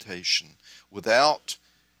meditation without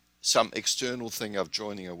some external thing of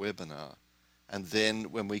joining a webinar. And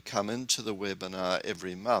then when we come into the webinar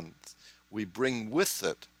every month, we bring with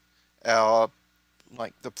it the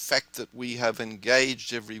fact that we have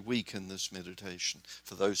engaged every week in this meditation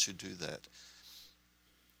for those who do that.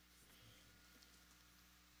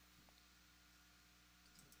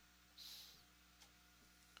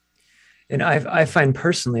 And I find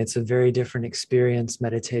personally it's a very different experience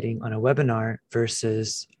meditating on a webinar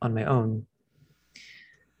versus on my own.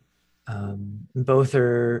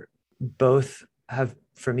 Both have,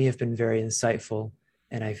 for me, have been very insightful,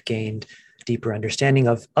 and I've gained deeper understanding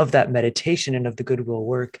of that meditation and of the Goodwill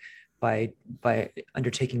work by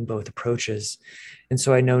undertaking both approaches. And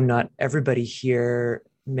so I know not everybody here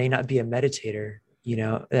may not be a meditator. You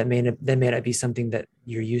know, that may not be something that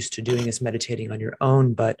you're used to doing, is meditating on your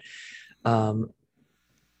own, but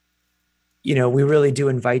you know, we really do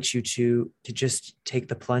invite you to just take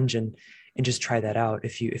the plunge and just try that out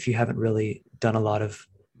if you haven't really done a lot of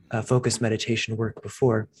focused meditation work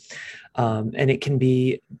before. And it can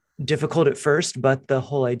be difficult at first, but the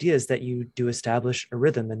whole idea is that you do establish a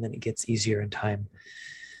rhythm, and then it gets easier in time.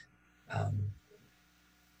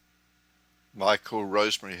 Michael,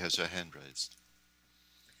 Rosemary has her hand raised.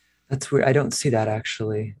 That's weird. I don't see that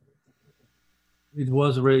actually. It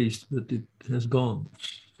was raised, but it has gone.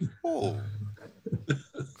 Oh.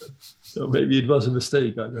 So maybe it was a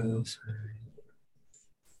mistake. I don't know.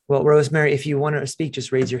 Well, Rosemary, if you want to speak,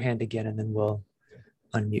 just raise your hand again, and then we'll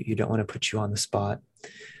unmute you. Don't want to put you on the spot.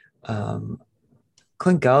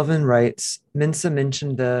 Clint Galvin writes, Minsa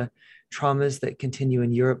mentioned the traumas that continue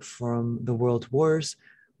in Europe from the world wars.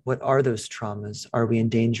 What are those traumas? Are we in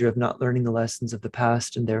danger of not learning the lessons of the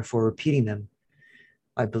past and therefore repeating them?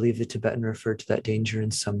 I believe the Tibetan referred to that danger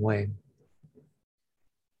in some way.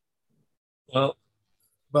 Well,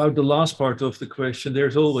 About the last part of the question,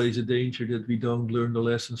 there's always a danger that we don't learn the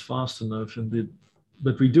lessons fast enough,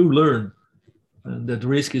 but we do learn, and that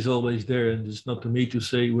risk is always there. And it's not to me to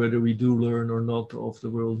say whether we do learn or not of the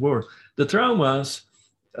World War. The traumas,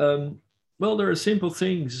 well, there are simple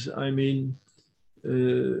things. I mean,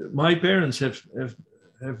 my parents have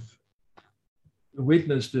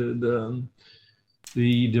witnessed the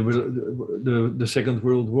Second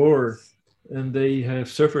World War, and they have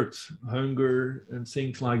suffered hunger and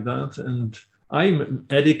things like that. And I'm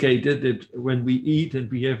educated that when we eat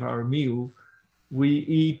and we have our meal, we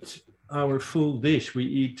eat our full dish. We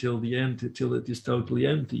eat till the end, till it is totally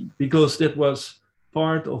empty, because that was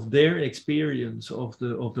part of their experience of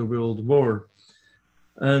the World War.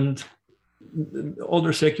 And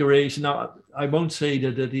other securation, now I won't say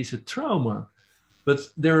that that is a trauma, but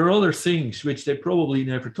there are other things which they probably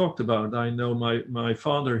never talked about. I know my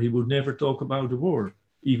father, he would never talk about the war,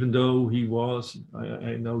 even though he was,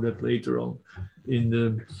 I know that later on, in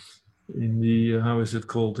the how is it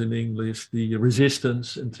called in English, the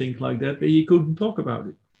resistance and things like that, but he couldn't talk about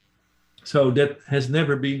it. So that has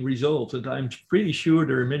never been resolved, and I'm pretty sure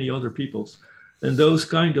there are many other peoples. And those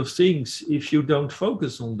kind of things, if you don't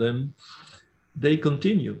focus on them, they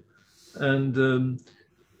continue. And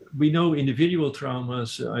we know individual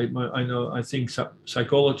traumas. I think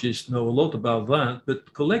psychologists know a lot about that,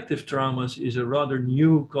 but collective traumas is a rather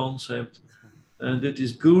new concept. And it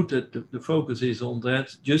is good that the focus is on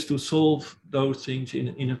that, just to solve those things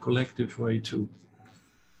in a collective way too.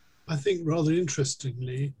 I think rather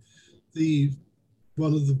interestingly,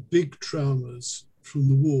 one of the big traumas from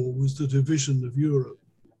the war was the division of Europe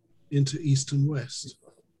into East and West.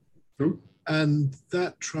 True. And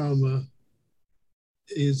that trauma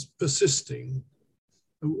is persisting.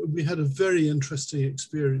 We had a very interesting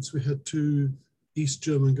experience. We had 2 East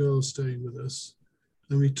German girls staying with us,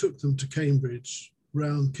 and we took them to Cambridge,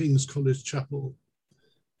 round King's College Chapel.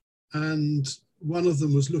 And one of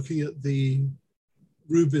them was looking at the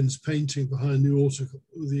Rubens painting behind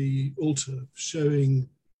the altar showing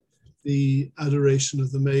the adoration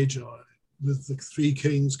of the Magi, with the 3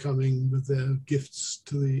 kings coming with their gifts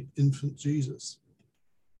to the infant Jesus.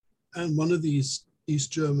 And one of these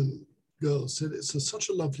East German girls said, "It's such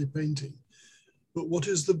a lovely painting, but what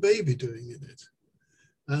is the baby doing in it?"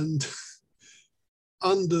 And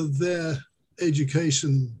under their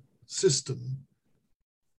education system,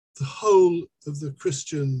 the whole of the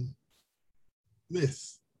Christian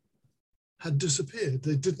myth had disappeared.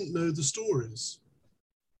 They didn't know the stories.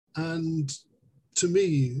 And to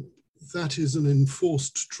me, that is an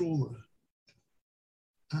enforced trauma,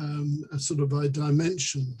 a sort of a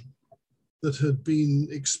dimension that had been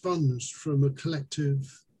expunged from a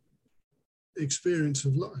collective experience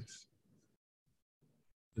of life.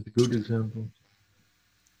 That's a good example.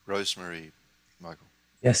 Rosemary, Michael.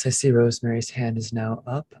 Yes, I see Rosemary's hand is now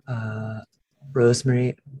up.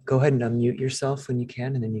 Rosemary, go ahead and unmute yourself when you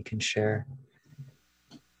can, and then you can share.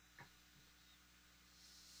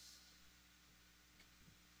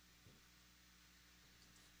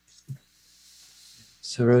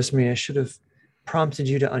 So Rosemary, I should have prompted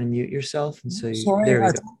you to unmute yourself. And so Sorry, there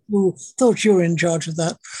we I thought you were in charge of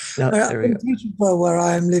that. No, there we in go. Peterborough, where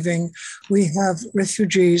I am living, we have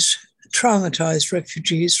refugees, traumatized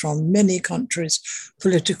refugees from many countries,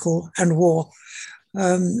 political and war.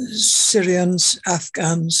 Syrians,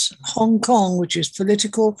 Afghans, Hong Kong, which is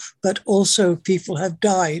political, but also people have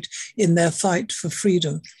died in their fight for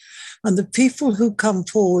freedom. And the people who come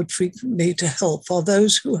forward frequently to help are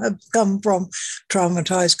those who have come from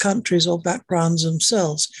traumatized countries or backgrounds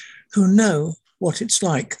themselves, who know what it's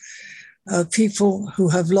like. People who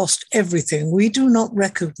have lost everything. We do not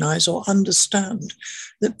recognize or understand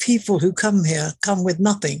that people who come here come with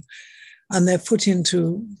nothing, and they're put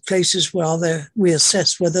into places where we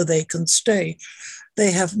assess whether they can stay.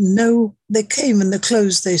 They came in the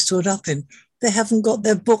clothes they stood up in. They haven't got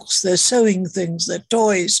their books, their sewing things, their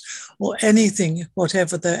toys, or anything,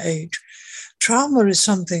 whatever their age. Trauma is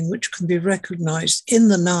something which can be recognized in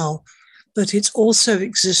the now, but it's also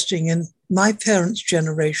existing in my parents'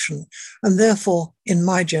 generation, and therefore in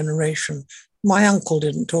my generation. My uncle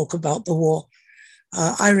didn't talk about the war.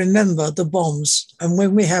 I remember the bombs, and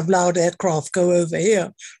when we have loud aircraft go over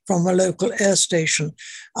here from a local air station,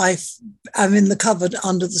 I'm in the cupboard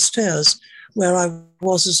under the stairs where I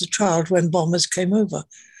was as a child when bombers came over.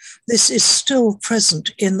 This is still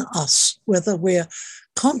present in us, whether we're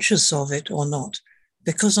conscious of it or not.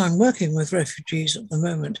 Because I'm working with refugees at the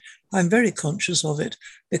moment, I'm very conscious of it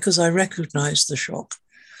because I recognize the shock.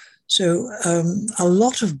 So a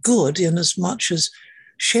lot of good, in as much as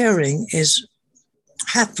sharing is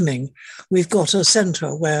happening. We've got a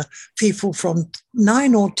centre where people from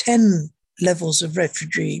 9 or 10 levels of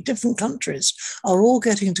refugee, different countries, are all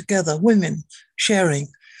getting together, women sharing,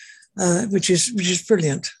 which is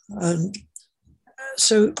brilliant.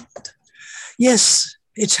 So, yes,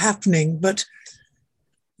 it's happening, but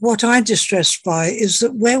what I'm distressed by is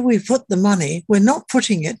that where we put the money, we're not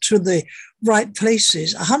putting it to the right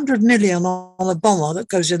places. 100 million on a bomber that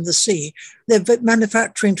goes in the sea. They're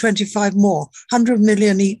manufacturing 25 more, 100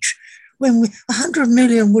 million each. When 100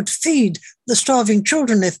 million would feed the starving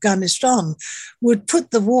children in Afghanistan, would put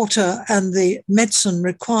the water and the medicine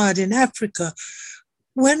required in Africa.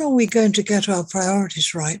 When are we going to get our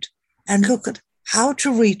priorities right and look at how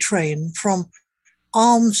to retrain from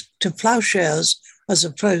arms to plowshares, as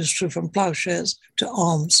opposed to from plowshares to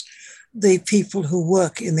arms, the people who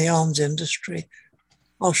work in the arms industry?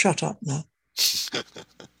 I'll shut up now.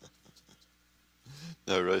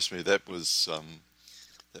 No, Rosemary, that was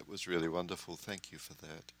really wonderful. Thank you for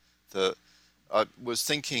that. I was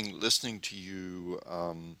thinking, listening to you,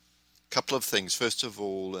 couple of things. First of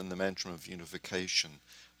all, in the mantra of unification,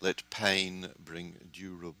 let pain bring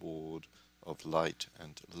due reward of light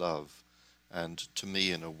and love. And to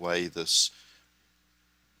me, in a way, this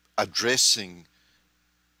addressing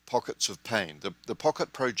pockets of pain. The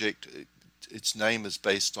Pocket Project, its name is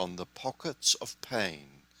based on the pockets of pain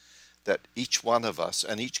that each one of us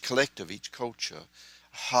and each collective, each culture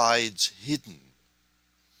hides hidden.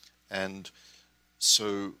 And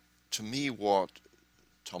so to me, what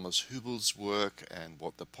Thomas Hübel's work and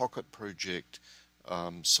what the Pocket Project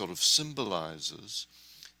sort of symbolizes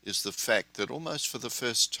is the fact that almost for the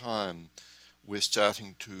first time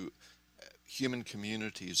human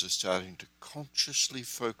communities are starting to consciously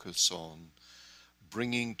focus on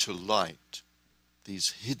bringing to light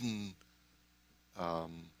these hidden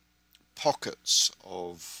pockets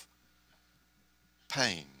of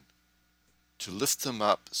pain, to lift them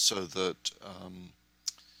up so that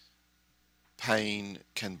pain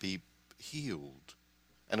can be healed.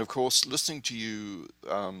 And of course, listening to you,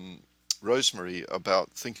 Rosemary,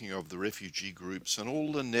 about thinking of the refugee groups and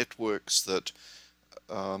all the networks that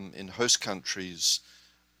in host countries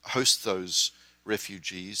host those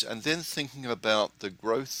refugees, and then thinking about the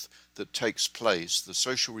growth that takes place, the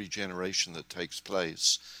social regeneration that takes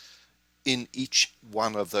place in each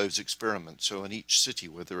one of those experiments. So in each city,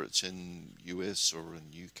 whether it's in US or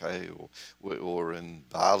in UK or in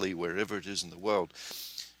Bali, wherever it is in the world,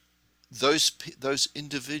 those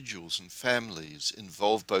individuals and families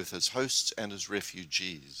involved both as hosts and as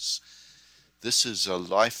refugees, this is a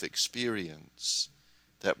life experience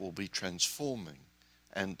that will be transforming.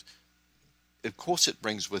 And of course it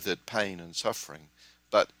brings with it pain and suffering,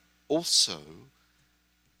 but also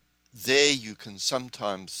there you can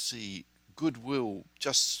sometimes see goodwill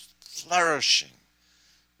just flourishing,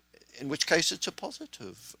 in which case it's a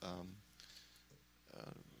positive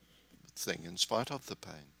thing in spite of the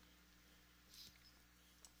pain.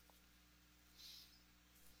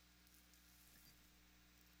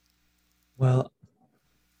 Well,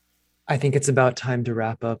 I think it's about time to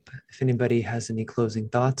wrap up. If anybody has any closing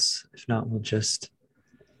thoughts, if not, we'll just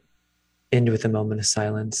end with a moment of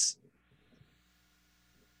silence.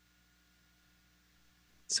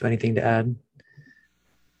 So anything to add?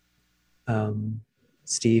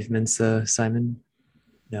 Steve, Mensa, Simon?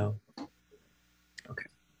 No? Okay.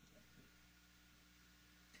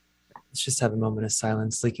 Let's just have a moment of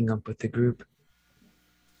silence, linking up with the group.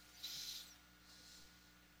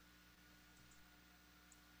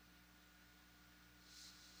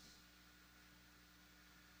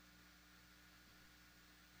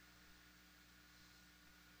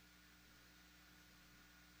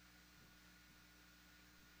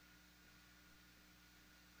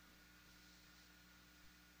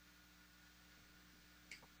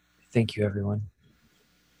 Thank you, everyone.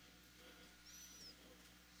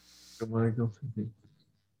 Michael. Thank you.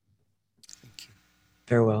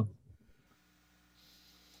 Farewell.